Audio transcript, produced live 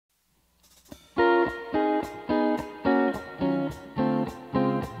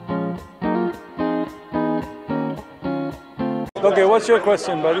Okay, what's your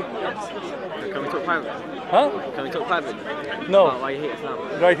question, buddy? Can we talk private? Huh? Can we talk private? No. Why you hate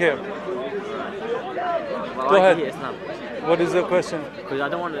Islam? Right here. Why Go ahead. you hate Islam? What is the question? Because I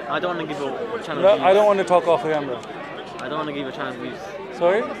don't want to give your channel No, views. I don't want to talk off camera. I don't want to give your channel views.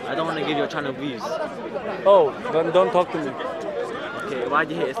 Sorry? I don't want to give your channel views. Oh, then don't talk to me. Okay, why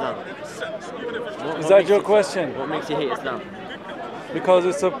do you hate Islam? Is that your question? What makes you hate Islam? Because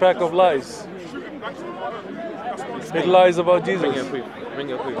it's a pack of lies. It lies about Bring your Jesus. proof. Bring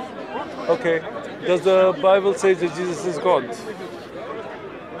your proof. Okay. Does the Bible say that Jesus is God?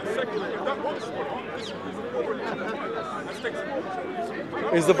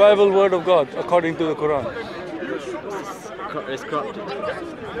 Is the Bible word of God according to the Quran? It's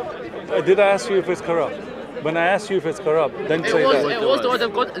corrupt. Did I ask you if it's corrupt? When I asked you if it's corrupt, then say that. It was the word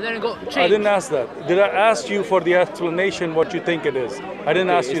of God, and then it got changed. I didn't ask that. Did I ask you for the explanation what you think it is? I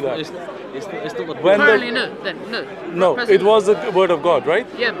didn't ask you that. It's not the When the- Apparently no. Then no. No, it was the word of God, right?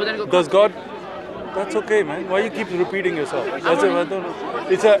 Yeah, but then it got. Does God? That's okay, man. Why you keep repeating yourself? I don't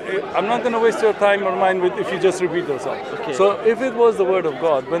know. I'm not going to waste your time or mine with if you just repeat yourself. Okay. So if it was the word of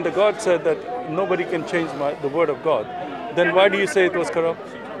God, when the God said that nobody can change the word of God, then why do you say it was corrupt?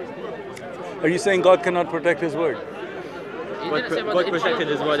 Are you saying God cannot protect His word? God protected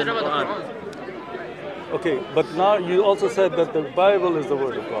His word in the Quran. Okay, but now you also said that the Bible is the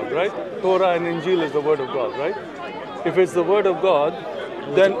word of God, right? Torah and Injil is the word of God, right? If it's the word of God,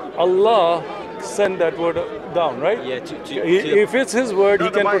 then Allah sent that word down, right? Yeah. If it's His word, He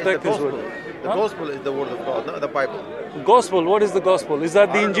can protect His word. The gospel is the word of God, not the Bible. Gospel, what is the gospel? Is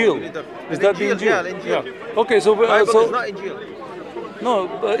that the I don't know, Injil? we need the- Is that the Injil, Injil? yeah, the Injil. Yeah. Okay, so Bible so is not Injil. no,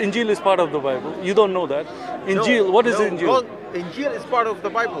 Injil is part of the Bible. You don't know that. Injil, what is Injil? Injil is part of the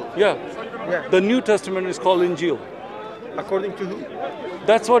Bible. Yeah, Yeah. the New Testament is called Injil. According to who?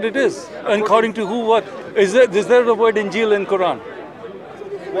 That's what it is. According to who? What is there? Is there the word Injil in Quran?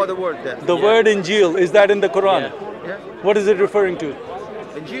 What the word then? The word Injil, is that in the Quran? Yeah. What is it referring to?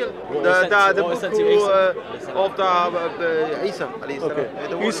 Injil. What was sent The to book Isa. of the Isa. alayhi salam. Okay.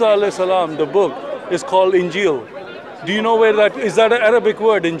 The word Isa alayhi salam, the book is called Injil. Do you know where that is? That an Arabic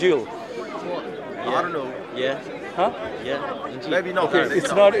word, Injil? I don't know. Yeah. Huh? Yeah. Injil. Maybe not. Okay, Maybe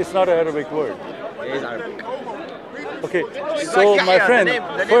it's not. It's not an Arabic word. It is Arabic. Okay, like so my Yahya, friend, the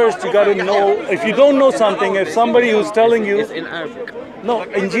name first of you got to Yahya. know. If you don't know something, if somebody who's telling you, It's in Arabic. no,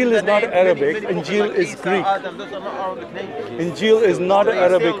 Injil is not Arabic. Injil is Greek. Adam, those are not Arabic names. Injil is not an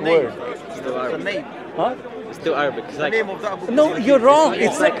Arabic word. It's still It's a Arabic. name. Huh? It's still Arabic. It's The like name of that book. No, you're wrong.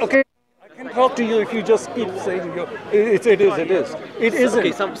 It's like okay. I can talk to you if you just keep saying it is. It isn't.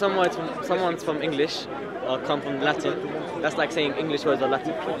 okay. Someone's from English or come from Latin. That's like saying English words are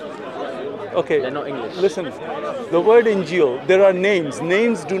Latin. Okay. They're not English. Listen, the word Injil, there are names.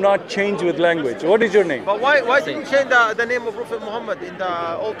 Names do not change with language. What is your name? But why did you change the name of Prophet Muhammad in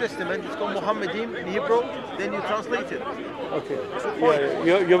the Old Testament? It's called Muhammadim in Hebrew. Then you translate it. Okay.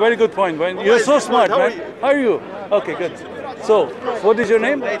 Yeah, you're very good point, man. You're so smart, How are man. you? How are you? Okay, good. So, what is your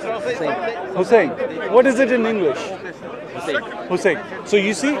name? Hussein. What is it in English? Hussein. So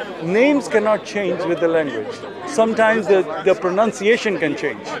you see, names cannot change with the language. Sometimes the pronunciation can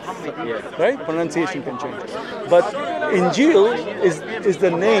change. Right? Pronunciation can change. But Injil is the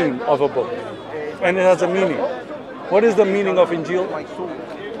name of a book. And it has a meaning. What is the meaning of Injil?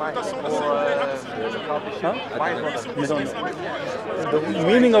 Huh? You don't know. The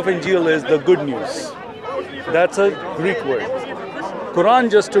meaning of Injil is the good news. That's a Greek word.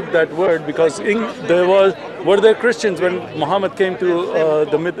 Quran just took that word because were there Christians when Muhammad came to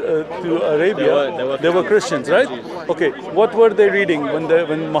to Arabia? They were Christians, right? Okay. What were they reading when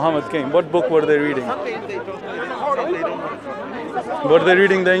Muhammad came? What book were they reading? Were they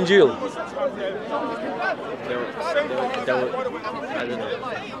reading the Injil? I don't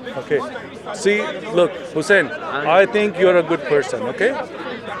know. Okay. See, look, Hussein, I think you're a good person, okay?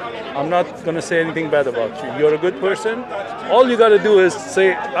 I'm not going to say anything bad about you. You're a good person. All you got to do is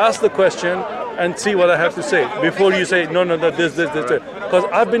ask the question and see what I have to say before you say, no, this. Because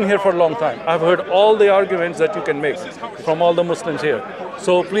I've been here for a long time. I've heard all the arguments that you can make from all the Muslims here.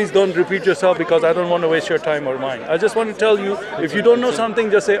 So please don't repeat yourself because I don't want to waste your time or mine. I just want to tell you, if you don't know something,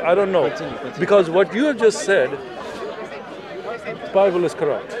 just say, I don't know. Because what you have just said, Bible is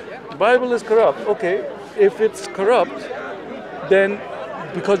corrupt. Bible is corrupt. Okay, if it's corrupt, then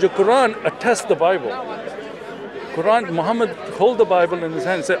because your Quran attests the Bible. Quran, Muhammad hold the Bible in his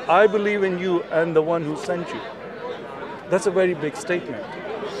hand and say, I believe in you and the one who sent you. That's a very big statement.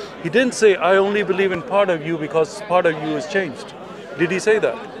 He didn't say, I only believe in part of you because part of you is changed. Did he say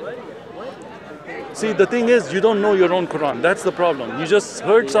that? See, the thing is, you don't know your own Quran. That's the problem. You just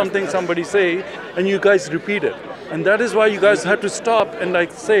heard something somebody say and you guys repeat it. And that is why you guys have to stop and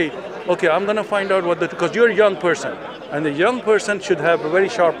like say, okay, I'm gonna find out because you're a young person, and the young person should have a very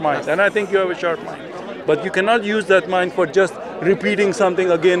sharp mind, and I think you have a sharp mind. But you cannot use that mind for just repeating something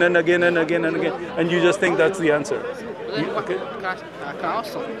again and again and again and again, and you just think that's the answer. Okay? Can I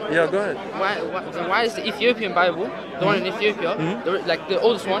ask something? Yeah, go ahead. Why is the Ethiopian Bible, the one in Ethiopia, like the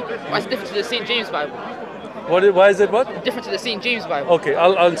oldest one, why is it different to the St. James Bible? Why is it what? Different to the St. James Bible. Okay,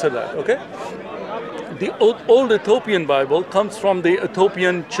 I'll answer that, okay? The old Ethiopian Bible comes from the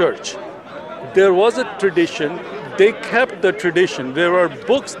Ethiopian church. There was a tradition, they kept the tradition. There are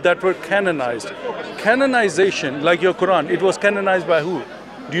books that were canonized. Canonization, like your Quran, it was canonized by who?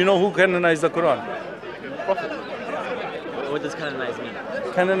 Do you know who canonized the Quran? Prophet. What does canonize mean?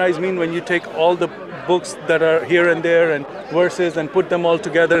 Canonize mean when you take all the books that are here and there and verses and put them all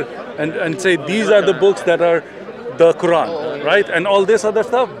together and say these are the books that are the Quran, right? And all this other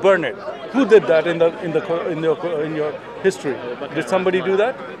stuff, burn it. Who did that in your history? Did somebody do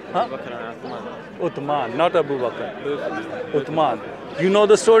that? Huh? Uthman, not Abu Bakr. Uthman. You know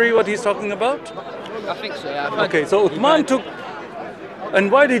the story what he's talking about? I think so, yeah. Okay, so Uthman took.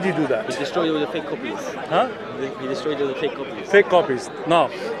 And why did he do that? He destroyed all the fake copies. Huh? He destroyed all the fake copies. Fake copies. Now,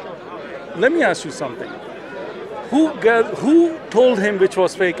 let me ask you something. Who told him which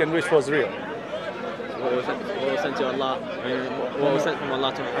was fake and which was real? What was sent to Allah, what was sent from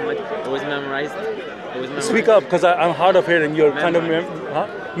Allah to Muhammad, it was memorized. Speak up, because I'm hard of hearing. You're kind of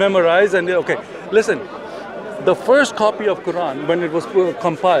memorized and okay. Listen, the first copy of Quran, when it was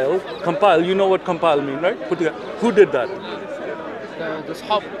compiled, you know what compile mean, right? Who did that? The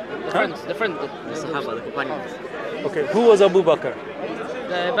Sahaba, the friend. The Sahaba, the companions. Okay, who was Abu Bakr?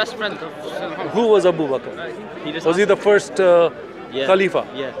 The best friend of Muhammad. Who was Abu Bakr? Was he the first Khalifa?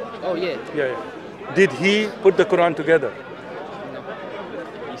 Yeah. Oh, yeah. Yeah. Did he put the Quran together?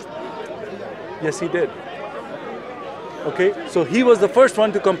 Yes, he did. Okay, so he was the first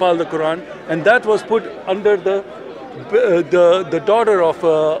one to compile the Quran, and that was put under the daughter of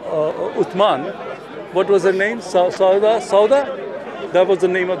Uthman. What was her name? Sauda? That was the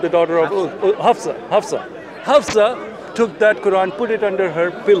name of the daughter of Hafsa. Hafsa took that Quran, put it under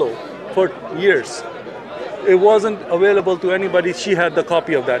her pillow for years. It wasn't available to anybody. She had the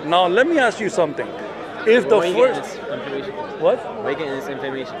copy of that. Now, let me ask you something. If the first... What? Where are you getting this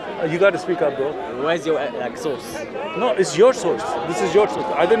information? You got to speak up, bro. Where's your source? No, it's your source. This is your source.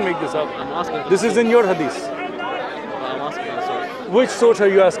 I didn't make this up. I'm asking. This is in your hadith. I'm asking for the source. Which source are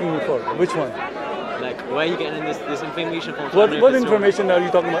you asking me for? Which one? Like, where are you getting this information from? What information are you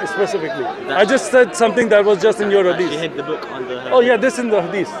talking about specifically? I just said something that was just in your hadith. She hid the book under her. Oh yeah, this in the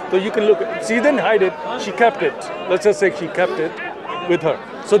hadith. So you can look. She didn't hide it. She kept it. Let's just say she kept it with her.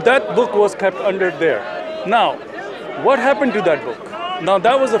 So that book was kept under there. Now, what happened to that book? Now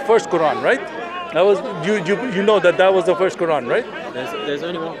that was the first Quran, right? That was you know that was the first Quran, right? There's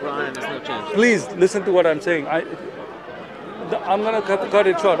only one Quran and it's not changed. Please listen to what I'm saying. I'm gonna cut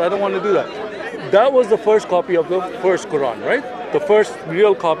it short. I don't want to do that. That was the first copy of the first Quran, right? The first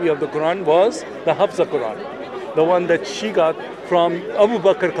real copy of the Quran was the Hafsa Quran, the one that she got from Abu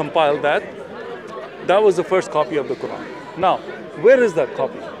Bakr compiled that. That was the first copy of the Quran. Now, where is that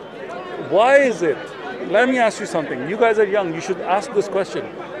copy? Why is it? Let me ask you something. You guys are young. You should ask this question.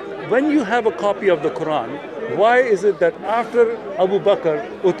 When you have a copy of the Quran, why is it that after Abu Bakr,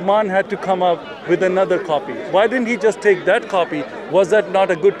 Uthman had to come up with another copy? Why didn't he just take that copy? Was that not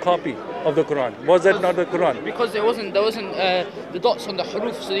a good copy of the Quran? Was that not the Quran? Because there wasn't the dots on the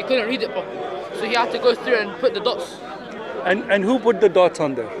huruf, so they couldn't read it properly. So he had to go through and put the dots. And who put the dots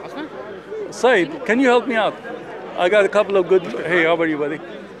on there? Said, can you help me out? I got a couple of good. Hey, how are you, buddy?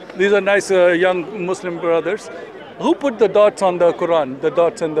 These are nice young Muslim brothers. Who put the dots on the Quran? The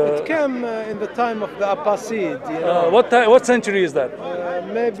dots and the. It came in the time of the Abbasid. You know. What century is that?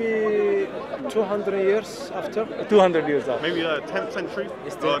 Maybe 200 years after. 200 years after. Maybe 10th century?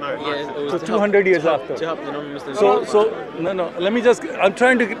 Oh, no. Yeah, it was So 200 years after. To help the non-Muslims. No. Let me just. I'm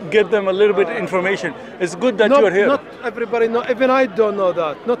trying to give them a little bit of information. It's good that you are here. Not everybody know. Even I don't know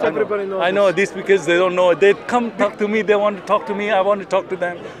that. Not everybody knows. I know this because they don't know. They come talk to me. They want to talk to me. I want to talk to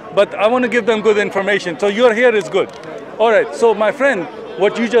them. But I want to give them good information. So you're here is good. All right. So my friend,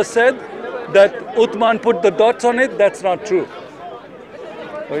 what you just said, that Uthman put the dots on it, that's not true.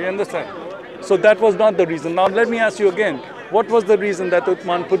 Do you understand? So that was not the reason. Now let me ask you again. What was the reason that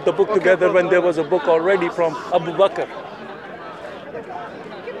Uthman put the book together when there was a book already from Abu Bakr?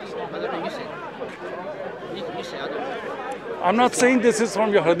 I'm not saying this is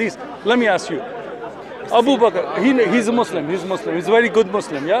from your hadith. Let me ask you. Abu Bakr, he's a Muslim. He's a very good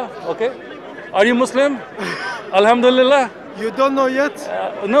Muslim, yeah? Okay? Are you Muslim? Alhamdulillah. You don't know yet?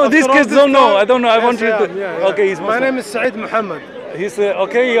 No, these After all kids this don't know. time? I don't know. I Yes, want you I to. am, yeah. Okay, he's My Muslim. name is Saeed Muhammad. He's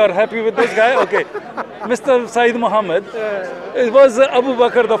okay. You are happy with this guy? Okay, Mr. Saeed Muhammad. It was Abu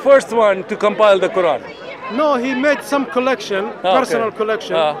Bakr the first one to compile the Quran. No, he made some collection, Ah, personal okay.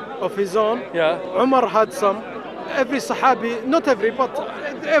 collection of his own. Yeah. Umar had some. Every Sahabi, not every, but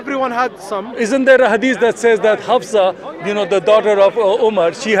everyone had some. Isn't there a hadith that says that Hafsa, you know, the daughter of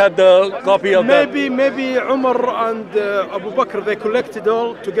Umar, she had the copy of that? Maybe Umar and Abu Bakr, they collected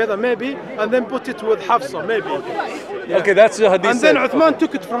all together, maybe, and then put it with Hafsa, maybe. Yeah. Okay, that's the hadith. And then said. Uthman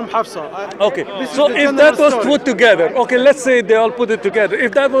took it from Hafsa. Okay, This is so the if general that was story. put together, okay, let's say they all put it together.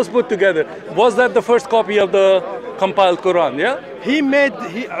 If that was put together, was that the first copy of the compiled Quran, yeah?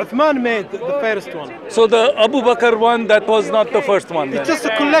 Uthman made the first one. So the Abu Bakr one, that was not the first one then? It's just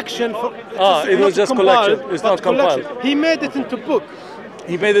a collection. It was just collection. It's not compiled. He made it into book.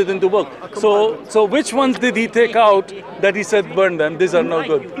 He made it into book. So which ones did he take out that he said burn them? These are no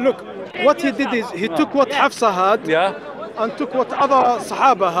good. Look, what he did is he took what Hafsa had Yeah, and took what other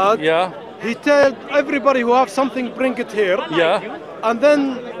Sahaba had. yeah, He told everybody who have something, bring it here. yeah. And then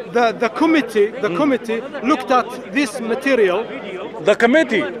the committee looked at this material. The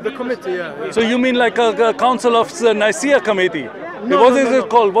committee. The committee, yeah. So you mean like a council of Nicaea committee? No, What no, is no, it no.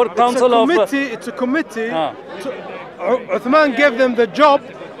 called? What council of? It's a committee. Ah. Uthman gave them the job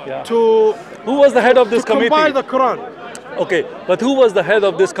Yeah. to Who was the head of this committee? compile the Quran. Okay, but who was the head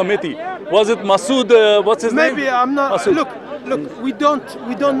of this committee? Was it Masood? What's his name? Maybe I'm not. Masood. Look. We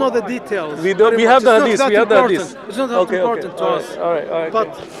don't know the details. We don't. very We much. have the It's not hadith. that We have the important. hadith. It's not that important to all us. All right. All right. But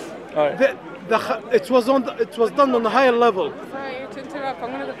all right. it was done on a higher level. Sorry to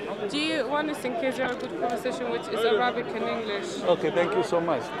interrupt. Do you want to engage in a good conversation, which is Arabic and English? Okay. Thank you so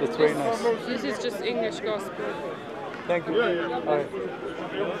much. That's very nice. This is just English gospel. Thank you. All right.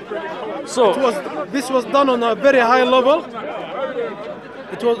 So This was done on a very high level.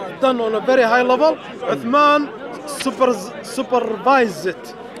 It was done on a very high level. Uthman supervised it.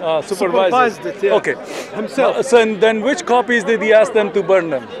 Supervised it, yeah. Okay. Himself. So and then which copies did he ask them to burn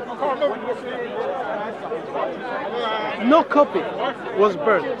them? No copy was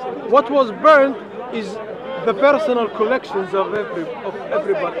burned. What was burned is the personal collections of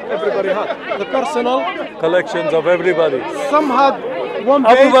everybody. Everybody had the personal. Collections of everybody. Some had one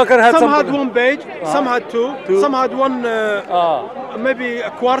Abu page. Bakr had some some- had one page. Some had two. Some had one. Maybe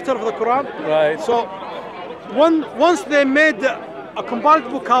a quarter of the Quran. Right. So once they made a compiled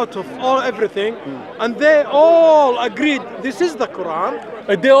book out of everything, and they all agreed this is the Quran.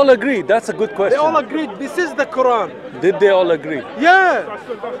 They all agree. That's a good question. They all agreed this is the Quran. Did they all agree? Yeah.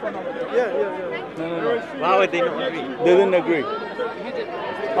 Why would they not agree? They didn't agree.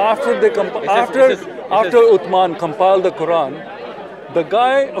 After they after Uthman compiled the Quran, the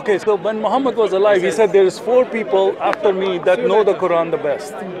guy. Okay, so when Muhammad was alive, he said there is 4 people after me that know the Quran the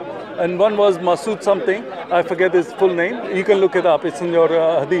best, and one was Masood something. I forget his full name. You can look it up. It's in your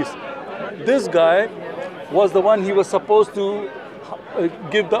hadith. This guy was the one he was supposed to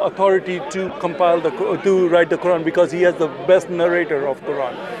give the authority to compile to write the Quran because he has the best narrator of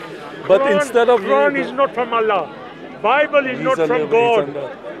Quran. But instead of Quran is not from Allah. Bible is not from God.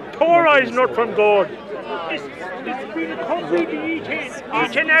 Torah is not from God. It's been copied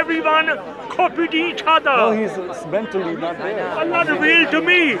each and every one copied each other. No, he's mentally not there. Allah revealed to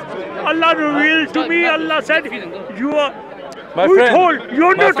me. Allah revealed to me. Allah said, you are. My Who friend, told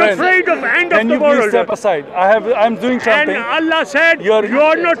you're my not friend, afraid of end Can of the you please world? step aside? I'm doing And something. Allah said, You're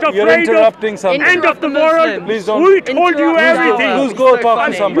not You're afraid interrupting of something. end of the world. Please don't. We told you everything. Please go talk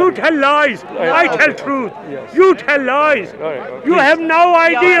to somebody. You tell lies. I tell truth. Yes. You tell lies. All right, You have no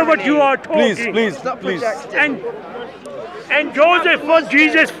idea what you are talking. Please. And Joseph was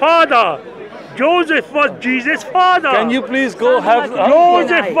Jesus' father. Joseph was Jesus' father. Can you please go have?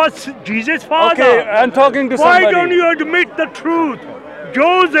 Joseph was Jesus' father. Okay, I'm talking to somebody. Why don't you admit the truth?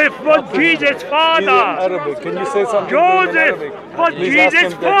 Joseph was Jesus' He's in father. Arabic. Can you say something? Joseph in Arabic? was Please ask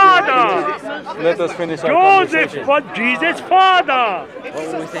Jesus' him that. father. Let us finish our Joseph conversation. was Jesus' father. What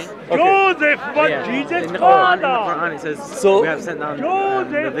were we saying? Joseph was Yeah. Jesus' In the father. Quran it says So- we have sent down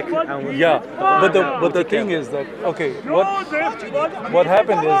Joseph the dhikr was and we- Yeah, but Father. the thing is that okay, Joseph was what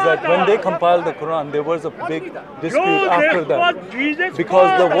happened is that when they father. compiled the Quran, there was a big dispute Joseph after was that Jesus'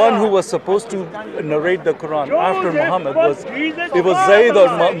 because the father. one who was supposed to narrate the Quran after Joseph Muhammad was was Jesus' it was Zayd or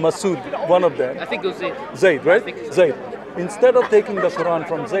father. Masood, one of them. I think it was it. Zayd, right? Zayd. Instead of taking the Quran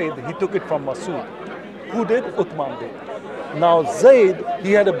from Zayd, he took it from Masood. Who did? Uthman did. Now Zayd,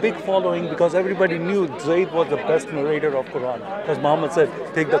 he had a big following because everybody knew Zayd was the best narrator of Quran. Because Muhammad said,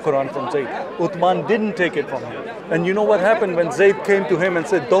 take the Quran from Zayd. Uthman didn't take it from him. And you know what happened when Zayd came to him and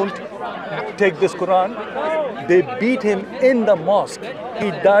said, don't take this Quran? They beat him in the mosque.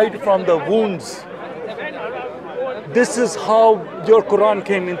 He died from the wounds. This is how your Quran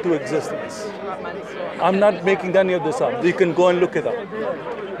came into existence. I'm not making any of this up. You can go and look it up.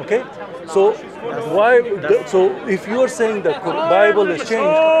 Okay? So so if you're saying the Bible is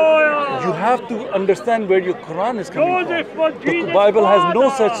changed, you have to understand where your Quran is coming from. The Bible has no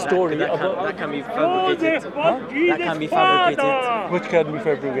such story about. That can be fabricated. That can be fabricated. Which can be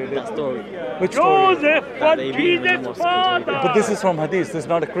fabricated? That story. Which story? Joseph was Jesus' father. But this is from Hadith. This is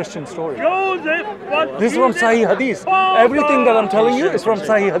not a Christian story. Joseph was This is from Sahih Hadith. Everything that I'm telling you is from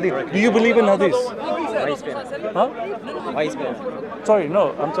Sahih Hadith. Do you believe in Hadith? Why you spin it? Huh? Why you spin it? Sorry,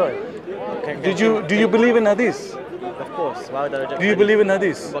 no, I'm sorry. Do you believe in Hadith? Of course. Why would I reject Do you believe in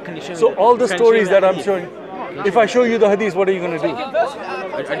Hadith? But can you show me So the- all the can you stories show me that I'm Hadith? showing, if I show you the Hadith, what are you going to do?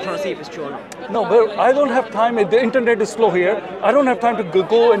 I'm trying to see if it's true or not. No, but I don't have time. The internet is slow here. I don't have time to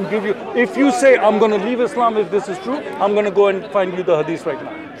go and give you. If you say I'm going to leave Islam if this is true, I'm going to go and find you the Hadith right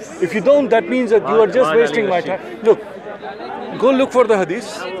now. If you don't, that means that you are just wasting my time. Look, go look for the Hadith.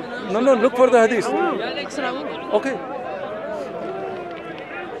 No, look for the Hadith. Okay.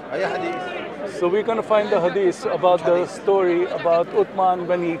 So we're going to find the Hadith about the story about Uthman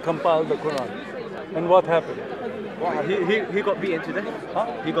when he compiled the Quran. And what happened? Who got beaten today? Huh?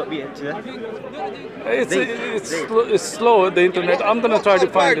 Who got beaten today? It's slow, the internet. I'm going to try to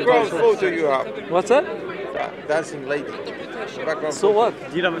find it. Background photo you have. What's that? Dancing lady. Background So photo. what?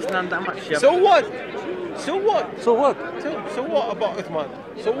 Do you love Islam that much? Yeah. So what? So what? So what? So what about Uthman?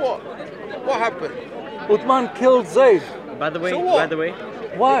 So what? What happened? Uthman killed Zayd. By the way, So what? by the way,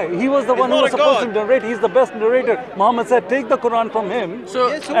 Why? He was the one who not was a supposed to god. narrate. He's the best narrator. Muhammad said, take the Quran from him. So,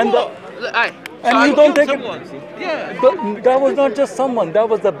 Yeah, so and what? aye. and I you don't killed take someone. it. Yeah. That was not just someone. That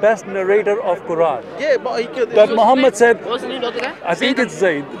was the best narrator of Quran. Yeah, but he killed That Muhammad said, What was the name of the other guy? I think it's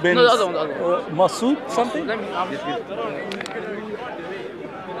Zayd bin No, the other one, the other Masood something. Let me.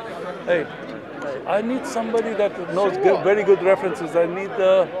 Hey, I need somebody that knows very good references. I need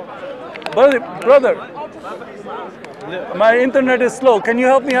the brother. My internet is slow. Can you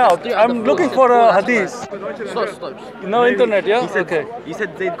help me out? I'm looking for a hadith. Stop. No internet, yeah? he said, Okay. You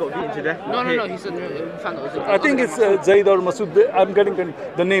said Zayd got beaten today. No. He said we found out. I think it's Zayd or Masood. I'm getting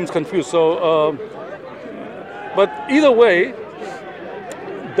the names confused. So, but either way,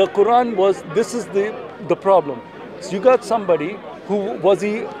 the Quran was. This is the problem. So you got somebody who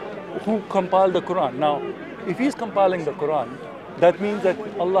compiled the Quran. Now, if he's compiling the Quran, that means that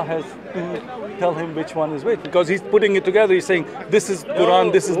Allah has to tell him which one is which, because he's putting it together. He's saying this is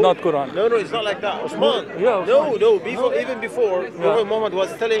Quran, this is not Quran. No, it's not like that. Osman. Yeah, No. Even before, Prophet Muhammad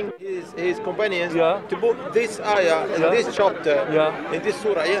was telling his companions Yeah. to put this ayah in Yeah. this chapter, Yeah. in this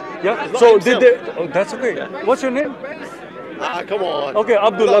surah. Yeah. Yeah. It's not So himself. did they? Oh, that's okay. What's your name? Come on. Okay,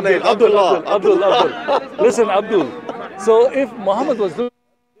 Abdul. Listen, Abdul. So if Muhammad was doing,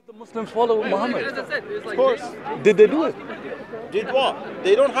 did the Muslims follow Muhammad? Of course. Did they do it? Did what?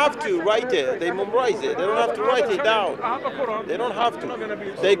 They don't have to write it. They memorize it. They don't have to write it down. They don't have to.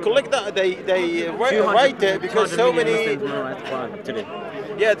 They collect that. They write it because so many. today.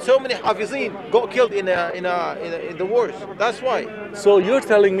 Yeah, so many hafizin got killed in the wars. That's why. So you're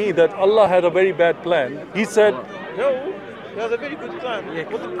telling me that Allah had a very bad plan. He said, No, he has a very good plan. Yeah,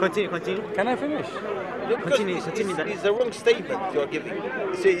 continue. can I finish? Because Continue that. it's the wrong statement you're giving.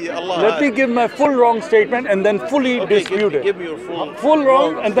 Say Allah. Let me give my full wrong statement and then fully dispute it. Give me your full. Full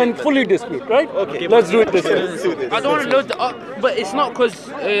wrong and then fully dispute, right? Okay. Let's do it this way. Let's do this. I don't want to load the up, but it's not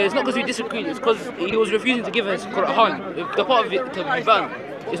because we disagreed. It's because he was refusing to give us Quran, the part of it to be banned.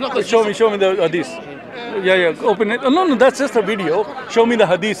 It's not because Show me the hadith. Yeah. Open it. No, that's just a video. Show me the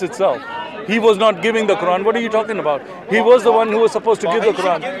hadith itself. He was not giving the Quran. What are you talking about? He was the one who was supposed to give the He should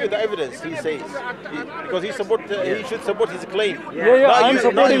Quran. give you the evidence. He says because he should support his claim. Yeah. Not I'm you,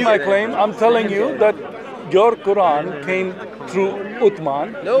 supporting not my you. claim. I'm telling you that your Quran came through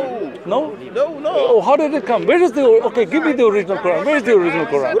Uthman. No? No. Oh, how did it come? Where is the? Okay, give me the original Quran. Where is the original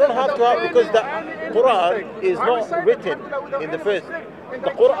We Quran? don't have to have because the Quran is not written in the first.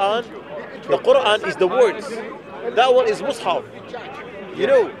 The Quran is the words. That one is Mus'haf. You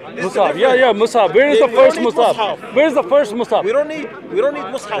know. this is the Mus'haf. difference. Yeah, Mus'haf. Where is the We don't first need Mus'haf? Mus'haf. Where is the first Mus'haf? We don't need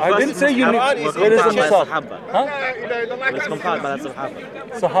Mus'haf. I didn't say you need. Quran is Where is the in the Mus'haf? Sahaba. Huh? It's compiled by the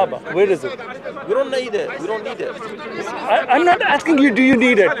Sahaba. Sahaba. Where is it? We don't need it. We don't need it. I'm not asking you, do you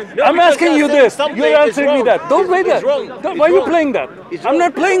need it? No, I'm because asking you're you saying this. something You're is answering me wrong. that. Don't play that. It's wrong. Why It's are you wrong. playing that? It's I'm wrong.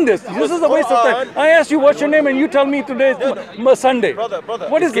 not playing this. This is a waste of time. I asked you what's your name and you tell me today is Sunday. Brother.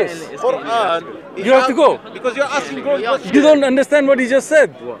 What is this? Quran. You have to go. because you're asking wrong questions. You don't understand what he just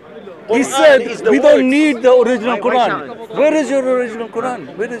said. He Quran said is the we don't words. need the original Why Quran. sound? Where is your original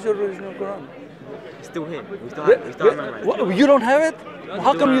Quran? Where is your original Quran? It's still here. We still have memorized. What, you don't have it?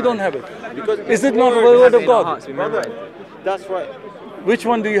 How come you don't have it? Because Is it not the word word Have of it in our God? hearts, we Brother, memorize. that's right. Which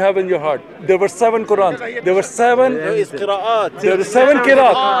one do you have in your heart? There were 7 Qurans. There were 7. There is qira'at. There are 7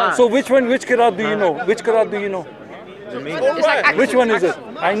 Qur'an. Qiraat. So which Qiraat do you know? Which Qiraat do you know? It's like Which one is it?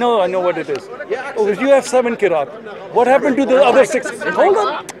 I know what it is. Yeah, Oh, if you have 7 Qiraat, what happened to the other 6? Hold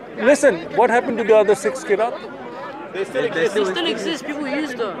on. Listen, what happened to the other 6 Qiraat? they still They exist. still exist. People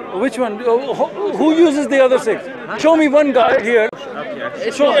use them. Which one? Who uses the other 6? Show me one guy here.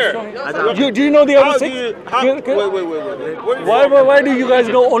 Show me. Do you know the How other do 6? you? How, wait. Where Why do you guys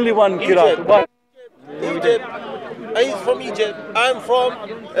know only one Qiraat? Why? Egypt. He's from Egypt. I'm from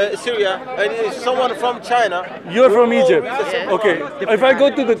Syria, and he's someone from China. You're from We all Egypt. read the same Okay. Quran. If I go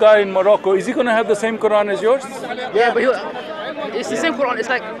to the guy in Morocco, is he going to have the same Quran as yours? Yeah, but it's the same Quran. It's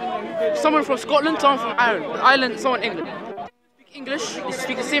like someone from Scotland, someone from Ireland, someone England. Speak English, they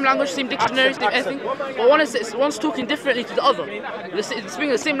speak the same language, same dictionary, same everything. But one's talking differently to the other. They're speaking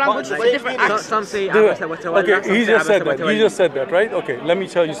the same language, but different accents. Some say Okay, he just said that. He just said that, right? Okay, let me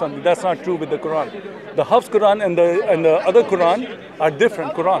tell you something. That's not true with the Quran. The Hafs Quran and the other Quran are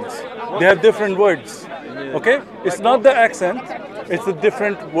different Qurans. They have different words. Okay, it's not the accent. It's the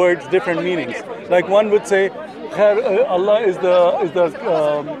different words, different meanings. Like one would say, Allah is the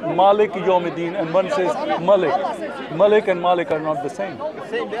Malik Yawmiddin, and one says Malik. Malik and Malik are not the same.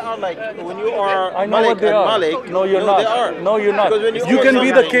 Same, they are like when you are I know Malik what they and are. Malik. No, you're They not. are. No, you're not. Because when You are can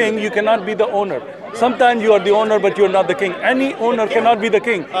be the somebody- king, you cannot be the owner. Sometimes you are the owner, but you're not the king. Any owner cannot be the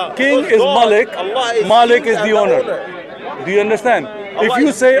king. King because is God, Malik. Allah is Malik king is and the the owner. owner. Do you understand? Allah If you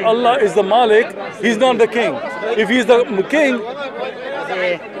is say king. Allah is the Malik, he's not the king. If he's the king,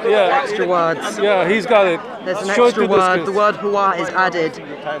 yeah, Extra words. yeah, he's got it. There's an Show it extra to this word. kid. The word huwa is added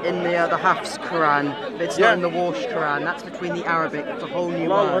in the Hafs Quran, but it's not in the Warsh Quran. That's between the Arabic. It's a whole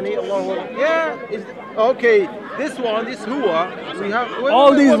new Allah word. Ghani, Allah Ghani. Yeah. Okay. This one, this huwa, we have.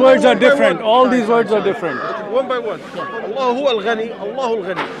 All these words are one by different. one. All these words are different. One by one. Allah huwa al-ghani, Allah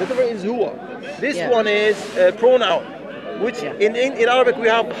al-ghani. The difference is huwa. This Yeah. one is pronoun, which in Arabic we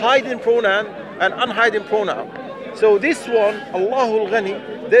have hiding pronoun and unhiding pronoun. So this one, Allahu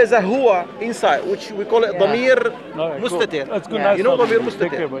al-ghani, there's a huwa inside, which we call it damir All right, cool. mustatir. That's good. Yeah. Nice You know talking damir to you.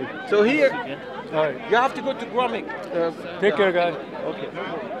 Take care, buddy. mustatir. So here, All right. you have to go to grammar. Take care, guys. Okay.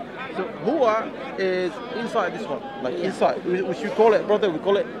 So huwa is inside this one, like inside, which we call it, brother, we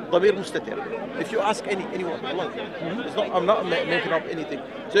call it damir mustatir. If you ask anyone, Allah, it's not, I'm not making up anything.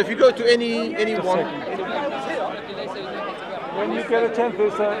 So if you go to anyone, When you get a chance,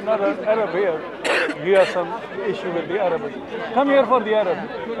 there's another Arab here. He has some issue with the Arabic. Come here for the Arabic.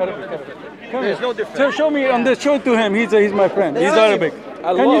 Come There's here. no difference. So show me on this. Show it to him. He's my friend. He's Arabic.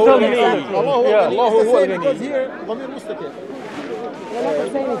 Can you Allahu tell me? al-ghani. Allahu Yeah. al-ghani. It's the same because here damir mustatir.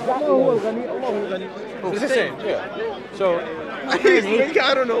 It's the same. Yeah. So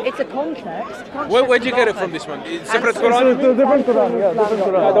I don't know. It's a context. Where'd you get it from, this one? Separate It's Quran? a different Quran. Yeah, different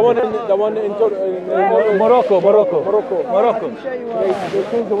Quran. The one in Morocco. they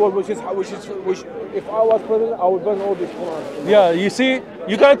changed the word, which if I was president, I would burn all this Quran. Yeah, you see,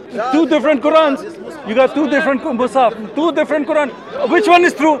 you got two different Qurans. You got two different Musaf, two different Quran. Which one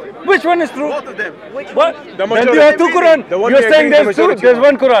is true? Which one is true? Both of them. What? The Then majority. you have two Quran. The one You're they saying agree, the there's two. majority. There's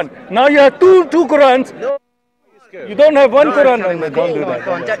one Quran. Now you have two Qurans. You don't have one Quran. No, don't do that.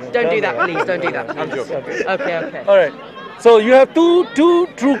 Go on, don't do that, please. Don't do that. I'm joking. Okay. All right. So you have two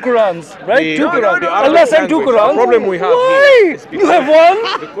true Qurans, right? Two Qurans. the Allah Arabic sent two language. Qurans. The problem we have Why? here is You have one?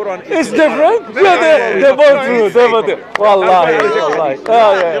 The Quran It's different. Yeah, they're both true. They're both true. Wallahi. Wallahi.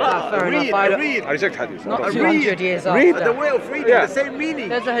 Oh yeah. Fair enough. I Read. I reject hadith. Not 200 years Read. The after. way of reading, the same meaning.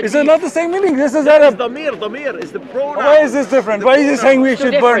 There's a Is it hadith. not the same meaning? This is Arab. Damir is the pronoun. Why is this different? Why is he saying we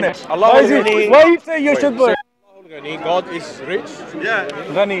should burn it? Allah Why you say you should burn? God is rich, Yeah.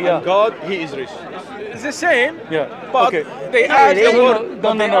 Ghani, yeah. God, he is rich. It's the same, Yeah. but Okay. they add the really. word,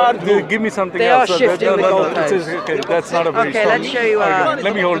 but they are No. Give me something They else. are shifting the goalposts. Okay, that's not a very Okay, strong. let's show you argument.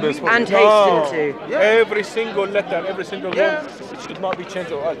 Let me hold this. and No. hasten to. Every single letter, every single word, it should not be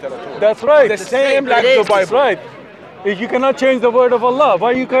changed or altered at all. That's right. The same like It the is. That's Bible. right. You cannot change the word of Allah. Why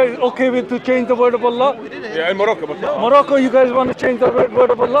are you guys okay with to change the word of Allah? Yeah, in Morocco, but no. Morocco, you guys want to change the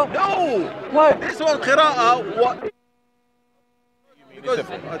word of Allah? No. Why? This one qira'ah. What?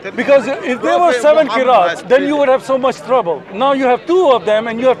 Because if there were 7 qira'ats, then you would have so much trouble. Now you have 2 of them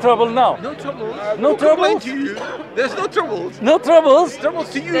and you have trouble now. No trouble. No troubles? To you. There's no troubles. No troubles? Troubles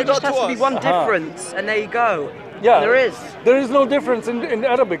to you, There not just to has to be us. one difference, and there you go. Yeah. There is. There is no difference in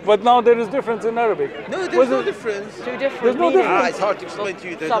Arabic, but now there is difference in Arabic. No, there's no difference. Two different There's no meanings. difference. It's hard to explain to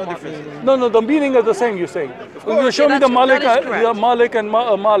you. There's no Somewhat difference. meaning. No, the meaning is the same. You're saying. You show me the Malik, that is correct. the Malik and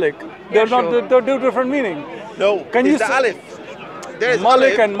Malik. They're not. sure. They're two different meaning. No, Can it's you the say- Aleph. There is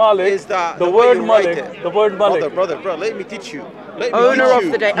Malik Aleph and Malik. Is the the way word you write Malik. it. The word Malik. Brother, let me teach you. Let me Owner teach of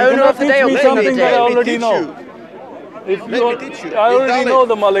you. the day. You Owner cannot of the teach day or me king of the something that I day? already teach know. you. If Let you, me teach you. I already It's know Aleph.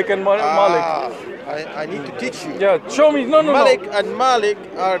 the Malik and Malik. I need to teach you. Yeah, show me. No. Malik and Malik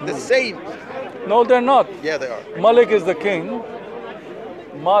are the same. No, they're not. Yeah, they are. Malik is the king.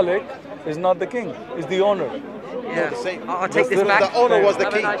 Malik is not the king. Is the owner. Yeah. the same. I'll take this The back. owner was the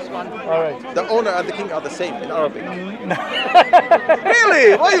Have king. a nice one. All right. The owner and the king are the same in Arabic.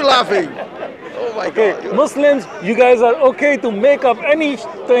 Really? Why are you laughing? Oh my Okay, God. Muslims, you guys are okay to make up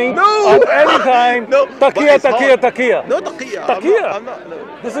anything No. at any time. No, but Taqiyya, it's taqiyya, hard. taqiyya. No taqiyya. Taqiyya. I'm not. No.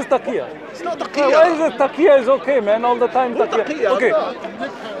 This is taqiyya. It's not Why taqiyya. is it taqiyya is okay, man? All the time No taqiyya. taqiyya, Okay,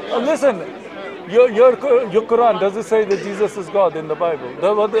 listen. Your Quran, does it say that Jesus is God in the Bible?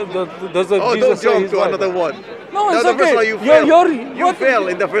 Does Oh, Jesus don't say jump he's to God? another one. No, it's the first okay. one you failed. You what- failed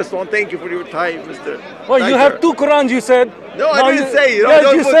in the first one. Thank you for your time, Mr. Well, you have two Qurans, you said. No, Now I didn't say. No, Yes,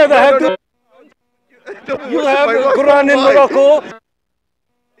 don't you put- said I no, have no, two. no. Don't You worship have my a rock. Quran in Why? Morocco.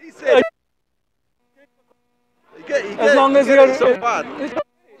 He said. As long as you're so bad.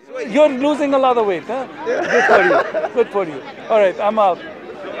 you're losing a lot of weight, huh? Good for you. Good for you. All right, I'm out.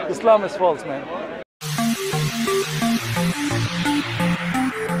 Islam is false, man.